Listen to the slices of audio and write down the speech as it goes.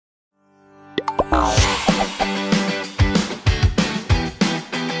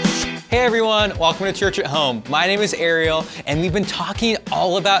Hey everyone, welcome to Church at Home. My name is Ariel, and we've been talking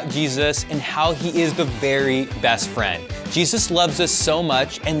all about Jesus and how he is the very best friend. Jesus loves us so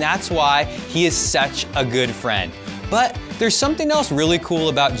much, and that's why he is such a good friend. But there's something else really cool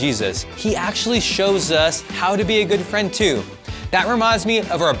about Jesus. He actually shows us how to be a good friend too. That reminds me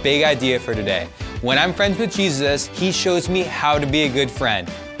of our big idea for today. When I'm friends with Jesus, he shows me how to be a good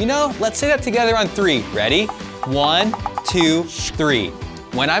friend. You know, let's say that together on 3. Ready? 1, 2, 3.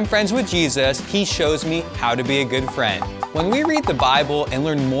 When I'm friends with Jesus, he shows me how to be a good friend. When we read the Bible and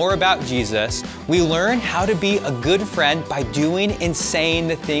learn more about Jesus, we learn how to be a good friend by doing and saying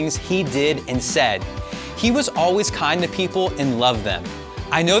the things he did and said. He was always kind to people and loved them.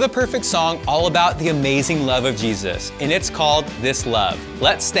 I know the perfect song all about the amazing love of Jesus, and it's called This Love.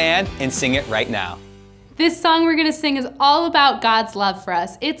 Let's stand and sing it right now. This song we're gonna sing is all about God's love for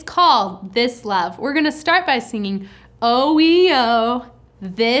us. It's called This Love. We're gonna start by singing, "Oh, we oh,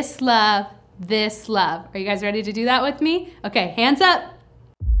 this love, this love." Are you guys ready to do that with me? Okay, hands up.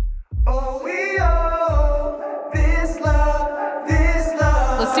 Oh, we oh, this love, this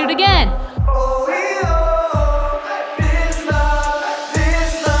love. Let's do it again. Oh, we oh, this love,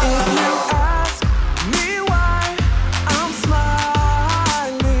 this love. If you ask me why I'm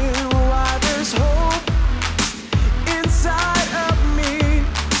smiling, why there's hope inside of me,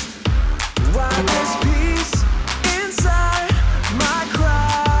 why there's peace inside my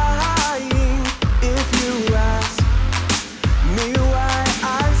crying. If you ask me why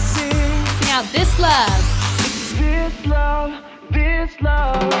I sing, Sing out this love. this love, this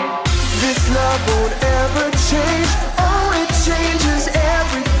love. This love won't ever change. Oh, it changes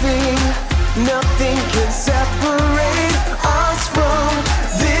everything. Nothing can separate us from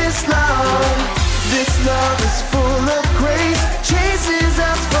this love. This love is full of grace, chases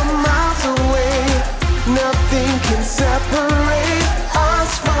us from miles away. Nothing can separate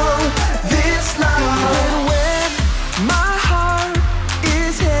us from this love. Even when my heart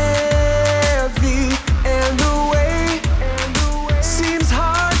is heavy and the way seems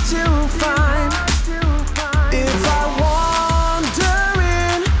hard to find, if I wander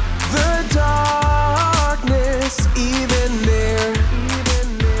in the darkness, even there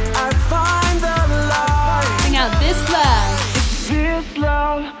I find the light. Sing out this love. This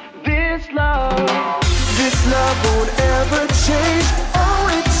love, this love. This love won't ever change. Oh,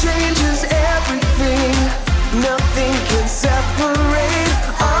 it changes everything. Nothing can separate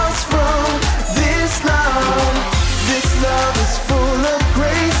us from this love. This love is full of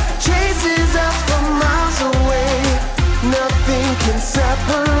grace, chases us from miles away. Nothing can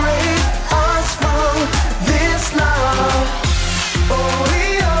separate us from this love. Oh, we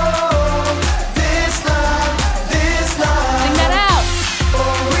oh, this love, this love. Sing that out.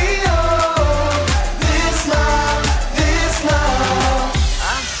 Oh, we oh, this love, this love.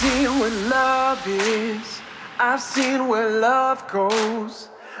 I've seen what love is. I've seen where love goes.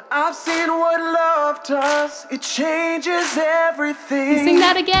 I've seen what love does. It changes everything. Sing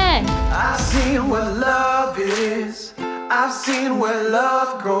that again. I've seen what love is. I've seen where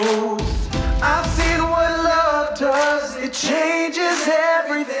love goes. I've seen what love does. It changes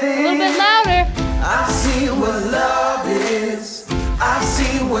everything. A little bit louder. I've seen what love is. I've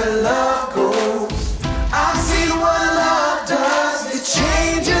seen where love goes. I've seen what love does. It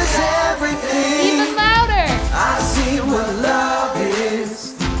changes everything. Even louder. I've seen what love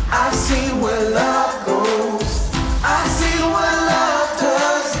is. I've seen where love goes. I've seen what love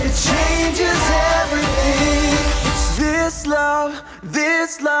does. It changes everything. It's this love,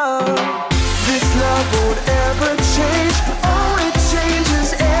 this love. This love won't ever change. Oh, it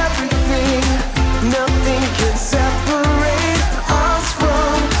changes everything. Nothing can separate us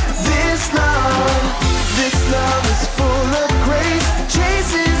from this love. This love is full of grace,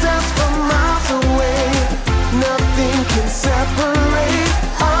 chases us from miles away. Nothing can separate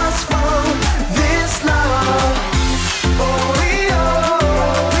us from this love. Oh, we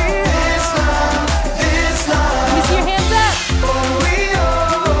oh, this love, this love. Let me see your hands up. Oh, we oh,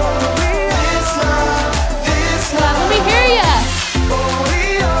 this love, this love. Let me hear ya. Oh, we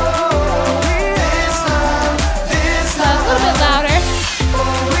oh, this love, this A little bit louder.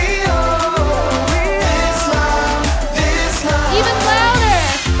 Oh, we oh, this love, this love. Even louder.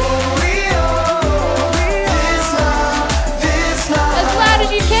 Oh, we oh, this love, this love. As loud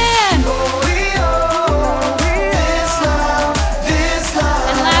as you can. Oh, we oh, this love, this love.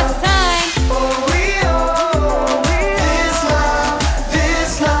 And last time. Oh, we oh, this love,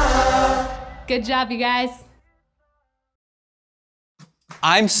 this love. Good job, you guys.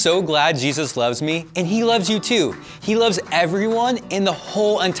 I'm so glad Jesus loves me, and he loves you too. He loves everyone in the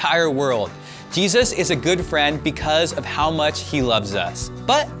whole entire world. Jesus is a good friend because of how much he loves us.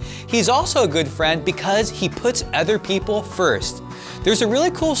 But he's also a good friend because he puts other people first. There's a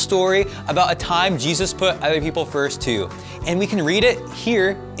really cool story about a time Jesus put other people first too. And we can read it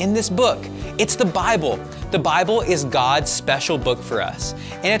here in this book. It's the Bible. The Bible is God's special book for us.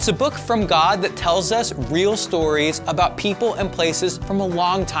 And it's a book from God that tells us real stories about people and places from a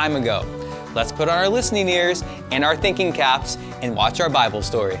long time ago. Let's put on our listening ears and our thinking caps and watch our Bible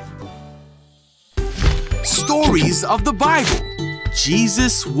story. Stories of the Bible.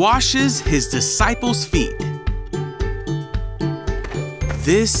 Jesus washes his disciples' feet.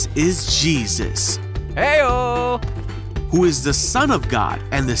 This is Jesus, Heyo! who is the Son of God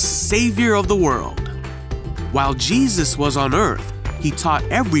and the Savior of the world. While Jesus was on earth, he taught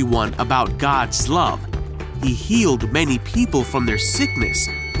everyone about God's love. He healed many people from their sickness,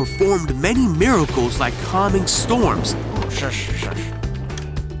 performed many miracles like calming storms,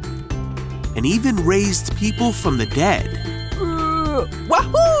 and even raised people from the dead.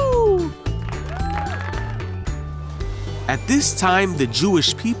 Wahoo! At this time, the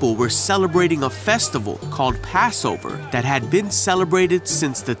Jewish people were celebrating a festival called Passover that had been celebrated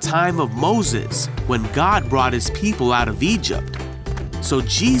since the time of Moses, when God brought his people out of Egypt. So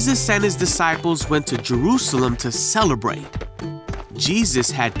Jesus and his disciples went to Jerusalem to celebrate.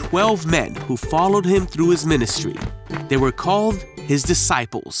 Jesus had 12 men who followed him through his ministry. They were called his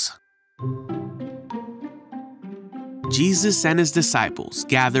disciples. Jesus and his disciples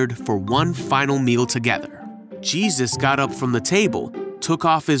gathered for one final meal together. Jesus got up from the table, took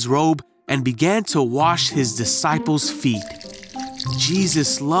off his robe, and began to wash his disciples' feet.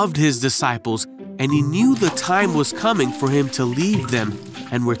 Jesus loved his disciples, and he knew the time was coming for him to leave them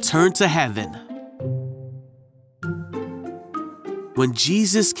and return to heaven. When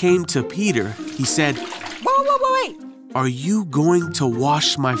Jesus came to Peter, he said, Wait! "Are you going to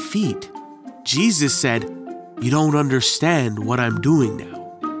wash my feet?" Jesus said, "You don't understand what I'm doing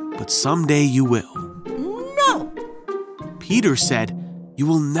now, but someday you will." No! Peter said, "You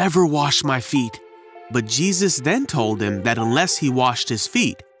will never wash my feet." But Jesus then told him that unless he washed his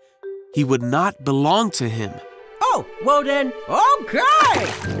feet, he would not belong to him. Oh, well then,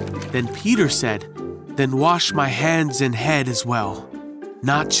 okay! Then Peter said, "Then wash my hands and head as well,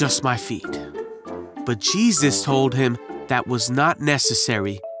 not just my feet." But Jesus told him that was not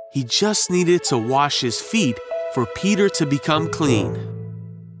necessary. He just needed to wash his feet for Peter to become clean.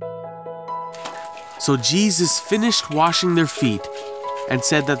 So Jesus finished washing their feet and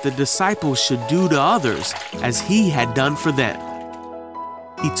said that the disciples should do to others as he had done for them.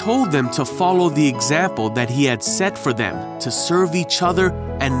 He told them to follow the example that he had set for them, to serve each other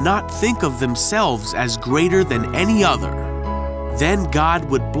and not think of themselves as greater than any other. Then God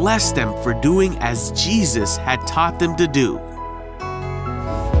would bless them for doing as Jesus had taught them to do.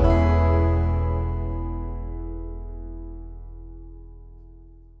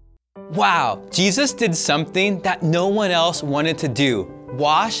 Wow, Jesus did something that no one else wanted to do.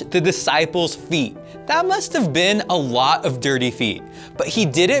 Wash the disciples' feet. That must have been a lot of dirty feet. But he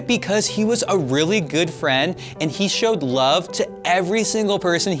did it because he was a really good friend and he showed love to every single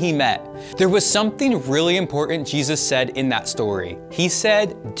person he met. There was something really important Jesus said in that story. He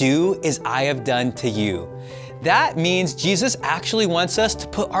said, "Do as I have done to you." That means Jesus actually wants us to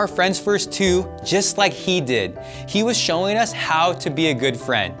put our friends first too, just like he did. He was showing us how to be a good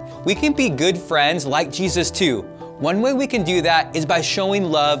friend. We can be good friends like Jesus too. One way we can do that is by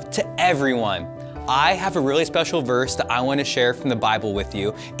showing love to everyone. I have a really special verse that I want to share from the Bible with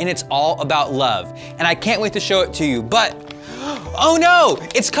you, and it's all about love. And I can't wait to show it to you, but oh no,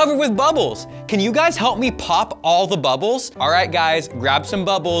 it's covered with bubbles. Can you guys help me pop all the bubbles? All right, guys, grab some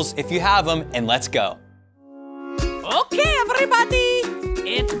bubbles if you have them, and let's go. Okay, everybody,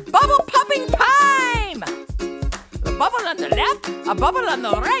 it's bubble popping time! A bubble on the left, a bubble on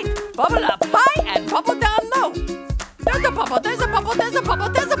the right, bubble up high and bubble down low. There's a bubble, there's a bubble, there's a bubble,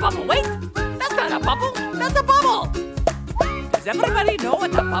 there's a bubble. Wait, that's not a bubble, that's a bubble. Does everybody know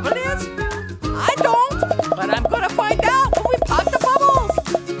what the bubble is? I don't, but I'm gonna find out when we pop the bubbles.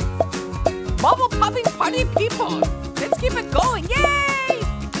 Bubble popping party people, let's keep it going, yay!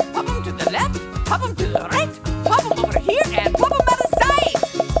 Pop them to the left, pop them to the right, pop them over here, and pop them out of sight.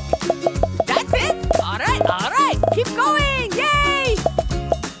 That's it, all right, keep going, yay!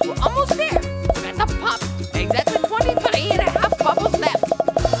 We're almost there, we got to pop exactly 23 and a half bubbles left.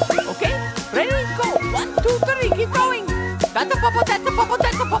 Okay, ready, go, 1, 2, 3, keep going. That's a bubble, that's a bubble,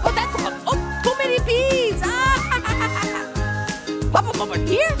 that's a bubble, that's a bubble. Oh, too many bees. Pop them over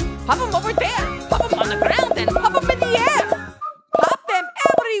here, pop them over there, pop them on the ground, and pop them in the air. Pop them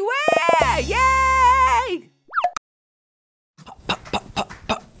everywhere, yay! Pop, pop, pop,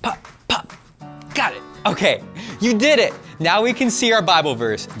 pop, pop, pop. Okay, you did it. Now we can see our Bible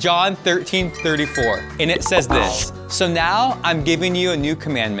verse, John 13:34, and it says this: "So now I'm giving you a new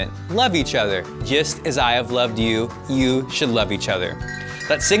commandment. Love each other. Just as I have loved you, you should love each other."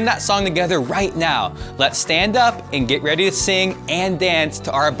 Let's sing that song together right now. Let's stand up and get ready to sing and dance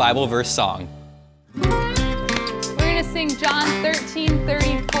to our Bible verse song. We're gonna sing John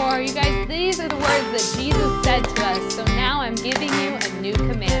 13:34. You guys, these are the words that Jesus said to us. So now I'm giving you a new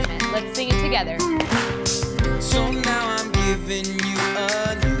commandment. Let's sing it together. So now I'm giving you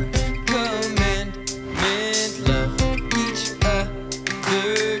a new commandment. Love each other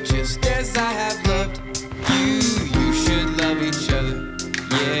just as I have loved you. You should love each other.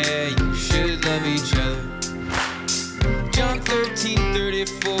 Yeah, you should love each other. John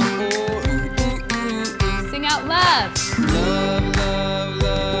 13:34. Sing out love. Love, love,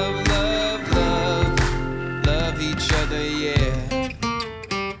 love, love, love. Love each other, yeah.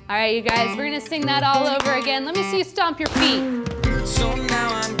 All right, you guys, we're gonna sing that all over again. Let me see you stomp your feet. So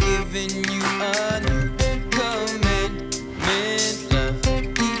now I'm giving you a new commandment. Love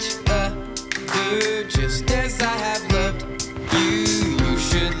each other just as I have loved you. You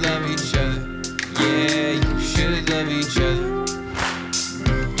should love each other. Yeah, you should love each other.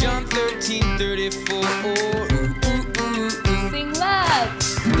 John 13:34. Sing love.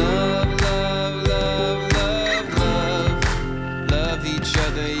 Love, love, love, love, love. Love each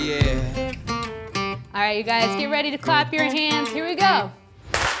other, yeah. All right, you guys, get ready to clap your hands. Here we go.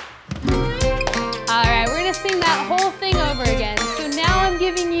 All right, we're gonna sing that whole thing over again. So now I'm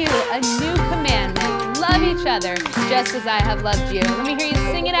giving you a new commandment. Love each other just as I have loved you. Let me hear you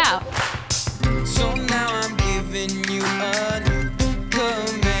sing it out. So now I'm giving you a new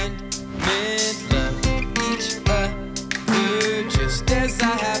commandment. Love each other just as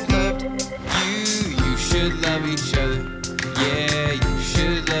I have loved you. You should love each other. Yeah, you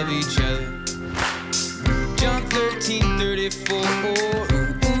should love each other. John 13:34.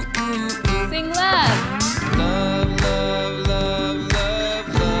 Sing love. Love, love, love, love,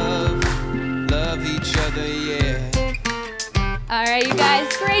 love. Love each other, yeah. All right, you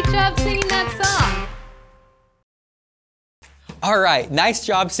guys, great job singing that song. All right, nice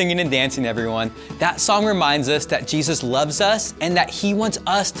job singing and dancing, everyone. That song reminds us that Jesus loves us and that He wants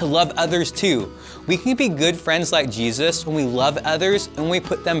us to love others too. We can be good friends like Jesus when we love others and when we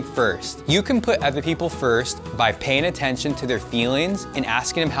put them first. You can put other people first by paying attention to their feelings and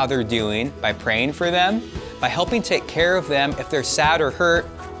asking them how they're doing, by praying for them, by helping take care of them if they're sad or hurt,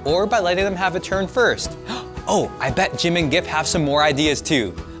 or by letting them have a turn first. Oh, I bet Jim and Gift have some more ideas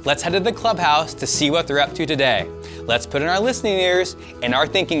too. Let's head to the clubhouse to see what they're up to today. Let's put in our listening ears and our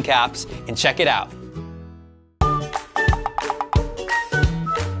thinking caps and check it out.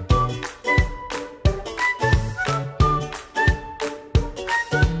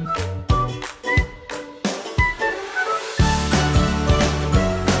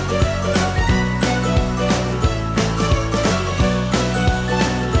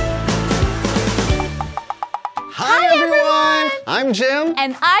 I'm Jim.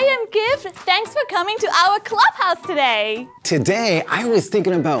 And I am Gift. Thanks for coming to our clubhouse today. Today, I was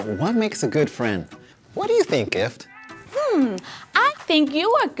thinking about what makes a good friend. What do you think, Gift? I think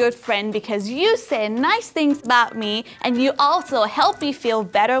you are a good friend because you say nice things about me and you also help me feel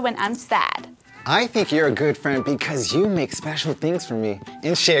better when I'm sad. I think you're a good friend because you make special things for me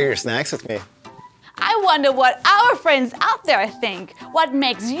and share your snacks with me. I wonder what our friends out there think. What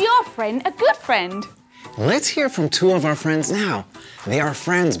makes your friend a good friend? Let's hear from two of our friends now. They are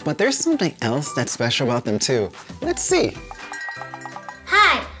friends, but there's something else that's special about them too. Let's see.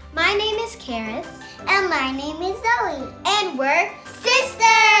 Hi, my name is Karis. And my name is Zoe. And we're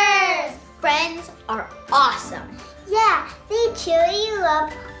sisters! Friends are awesome. Yeah, they cheer you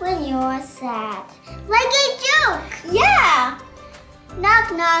up when you're sad. Like a joke! Yeah!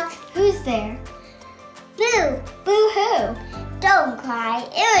 Knock, knock, who's there? Boo, boo-hoo. Don't cry,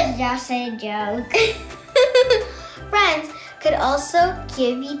 it was just a joke. Friends could also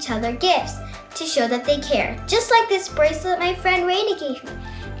give each other gifts to show that they care. Just like this bracelet my friend Raina gave me.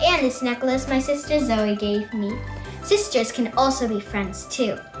 And this necklace my sister Zoe gave me. Sisters can also be friends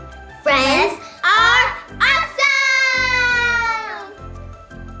too. Friends are awesome!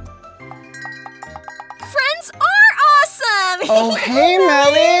 Friends are awesome! Oh, hey,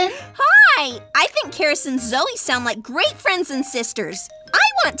 Melly! Hi! I think Karis and Zoe sound like great friends and sisters. I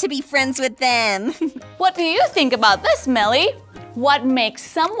want to be friends with them. What do you think about this, Melly? What makes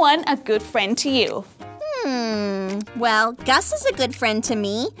someone a good friend to you? Well, Gus is a good friend to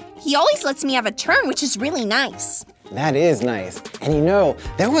me. He always lets me have a turn, which is really nice. That is nice. And you know,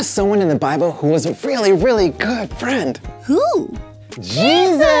 there was someone in the Bible who was a really, really good friend. Who?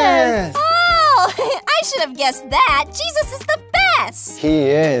 Jesus! Oh, I should have guessed that. Jesus is the best. He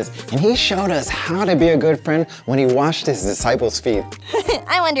is, and he showed us how to be a good friend when he washed his disciples' feet.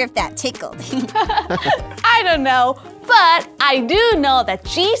 I wonder if that tickled. I don't know, but I do know that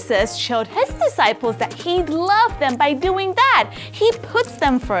Jesus showed his disciples that he loved them by doing that. He puts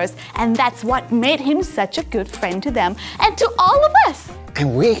them first, and that's what made him such a good friend to them and to all of us.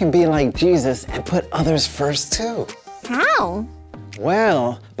 And we can be like Jesus and put others first too. How?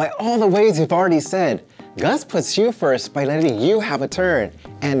 Well, by all the ways you've already said. Gus puts you first by letting you have a turn.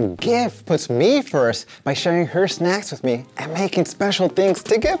 And Gift puts me first by sharing her snacks with me and making special things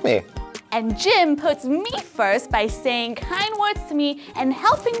to give me. And Jim puts me first by saying kind words to me and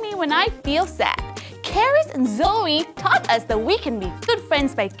helping me when I feel sad. Karis and Zoe taught us that we can be good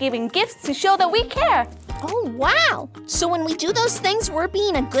friends by giving gifts to show that we care. Oh, wow. So when we do those things, we're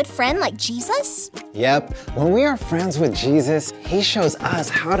being a good friend like Jesus? Yep, when we are friends with Jesus, he shows us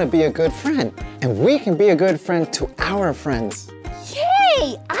how to be a good friend. And we can be a good friend to our friends.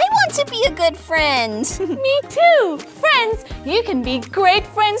 Yay! I want to be a good friend. Me too! Friends, you can be great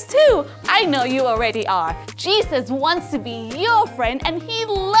friends too. I know you already are. Jesus wants to be your friend and he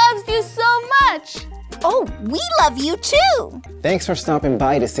loves you so much. Oh, we love you too. Thanks for stopping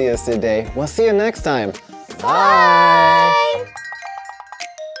by to see us today. We'll see you next time. Bye.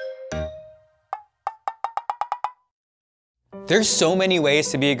 There's so many ways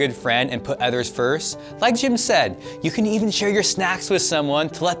to be a good friend and put others first. Like Jim said, you can even share your snacks with someone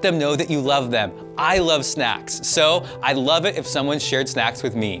to let them know that you love them. I love snacks, so I'd love it if someone shared snacks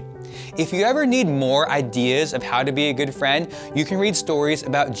with me. If you ever need more ideas of how to be a good friend, you can read stories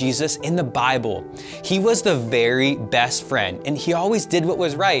about Jesus in the Bible. He was the very best friend, and he always did what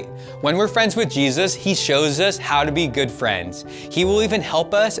was right. When we're friends with Jesus, he shows us how to be good friends. He will even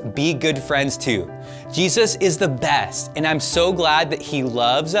help us be good friends too. Jesus is the best, and I'm so glad that he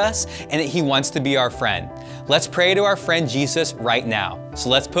loves us and that he wants to be our friend. Let's pray to our friend Jesus right now. So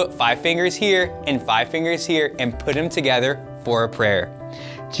let's put 5 fingers here and 5 fingers here and put them together for a prayer.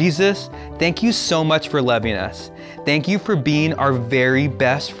 Jesus, thank you so much for loving us. Thank you for being our very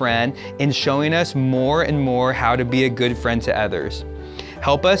best friend and showing us more and more how to be a good friend to others.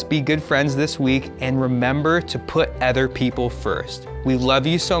 Help us be good friends this week and remember to put other people first. We love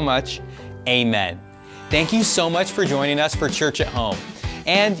you so much. Amen. Thank you so much for joining us for Church at Home.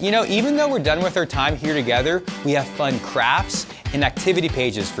 And you know, even though we're done with our time here together, we have fun crafts and activity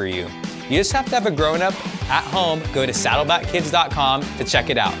pages for you. You just have to have a grown-up at home go to saddlebackkids.com to check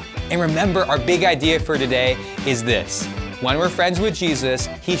it out. And remember, our big idea for today is this. When we're friends with Jesus,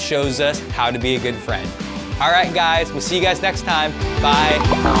 he shows us how to be a good friend. All right, guys, we'll see you guys next time.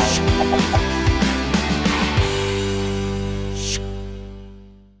 Bye.